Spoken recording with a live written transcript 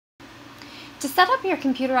To set up your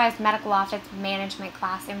computerized medical office management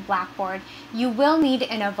class in Blackboard, you will need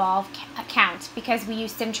an Evolve account because we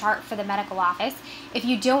use SimChart for the medical office. If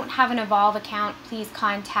you don't have an Evolve account, please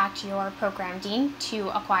contact your program dean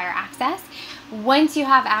to acquire access. Once you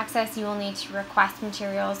have access, you will need to request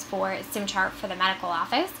materials for SimChart for the medical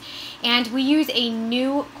office. And we use a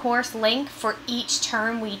new course link for each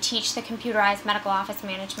term we teach the computerized medical office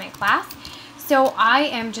management class. So I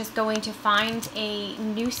am just going to find a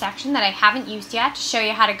new section that I haven't used yet to show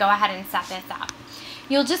you how to go ahead and set this up.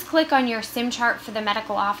 You'll just click on your SimChart for the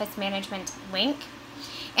medical office management link.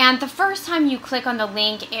 And the first time you click on the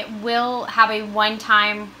link, it will have a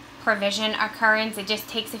one-time provision occurrence. It just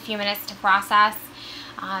takes a few minutes to process.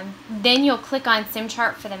 Then you'll click on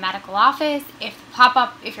SimChart for the medical office. If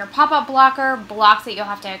your pop-up blocker blocks it, you'll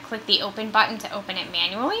have to click the open button to open it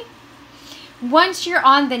manually. Once you're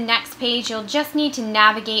on the next page, you'll just need to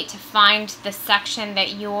navigate to find the section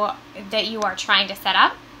that you are trying to set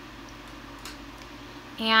up.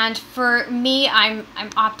 And for me, I'm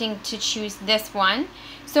opting to choose this one.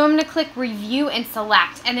 So I'm going to click Review and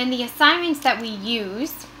Select. And then the assignments that we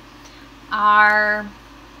use are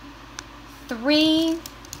 3,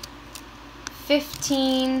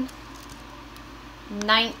 15,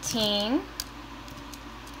 19,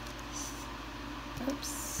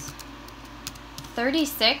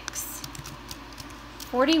 36,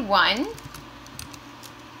 41,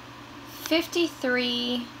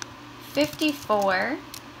 53, 54,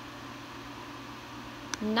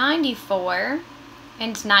 94,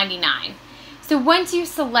 and 99. So once you've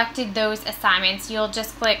selected those assignments, you'll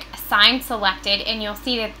just click Assign Selected, and you'll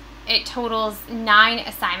see that it totals 9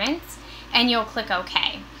 assignments, and you'll click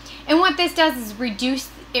OK. And what this does is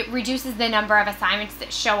reduces the number of assignments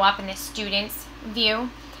that show up in the student's view.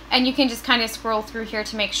 And you can just kind of scroll through here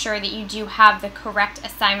to make sure that you do have the correct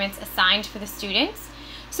assignments assigned for the students.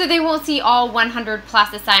 So they won't see all 100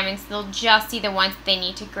 plus assignments, they'll just see the ones that they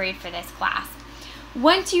need to grade for this class.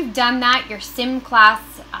 Once you've done that, your sim class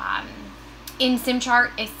in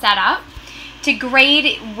SimChart is set up. To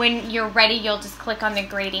grade, when you're ready, you'll just click on the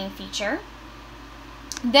grading feature.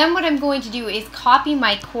 Then what I'm going to do is copy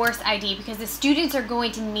my course ID because the students are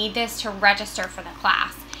going to need this to register for the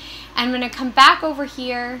class. I'm going to come back over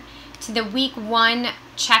here to the week 1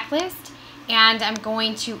 checklist, and I'm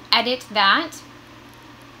going to edit that.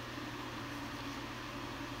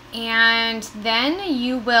 And then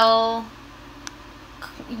you will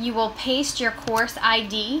paste your course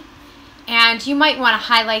ID, and you might want to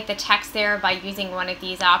highlight the text there by using one of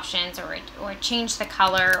these options, or change the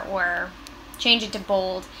color or change it to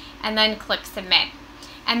bold, and then click Submit.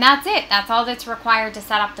 And that's it. That's all that's required to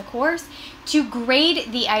set up the course. To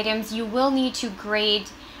grade the items, you will need to grade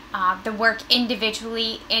the work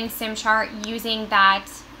individually in SimChart using that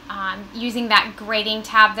grading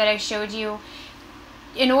tab that I showed you.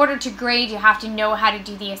 In order to grade, you have to know how to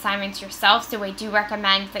do the assignments yourself, so I do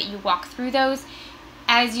recommend that you walk through those.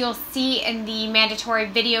 As you'll see in the mandatory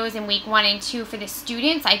videos in week 1 and 2 for the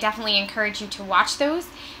students, I definitely encourage you to watch those.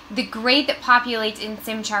 The grade that populates in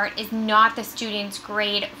SimChart is not the student's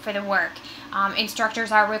grade for the work.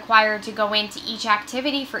 Instructors are required to go into each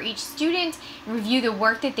activity for each student and review the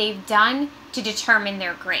work that they've done to determine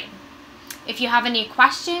their grade. If you have any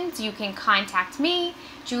questions, you can contact me,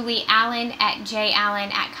 Julie Allen,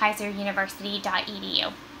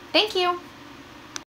 atjallen@kaiseruniversity.edu. Thank you.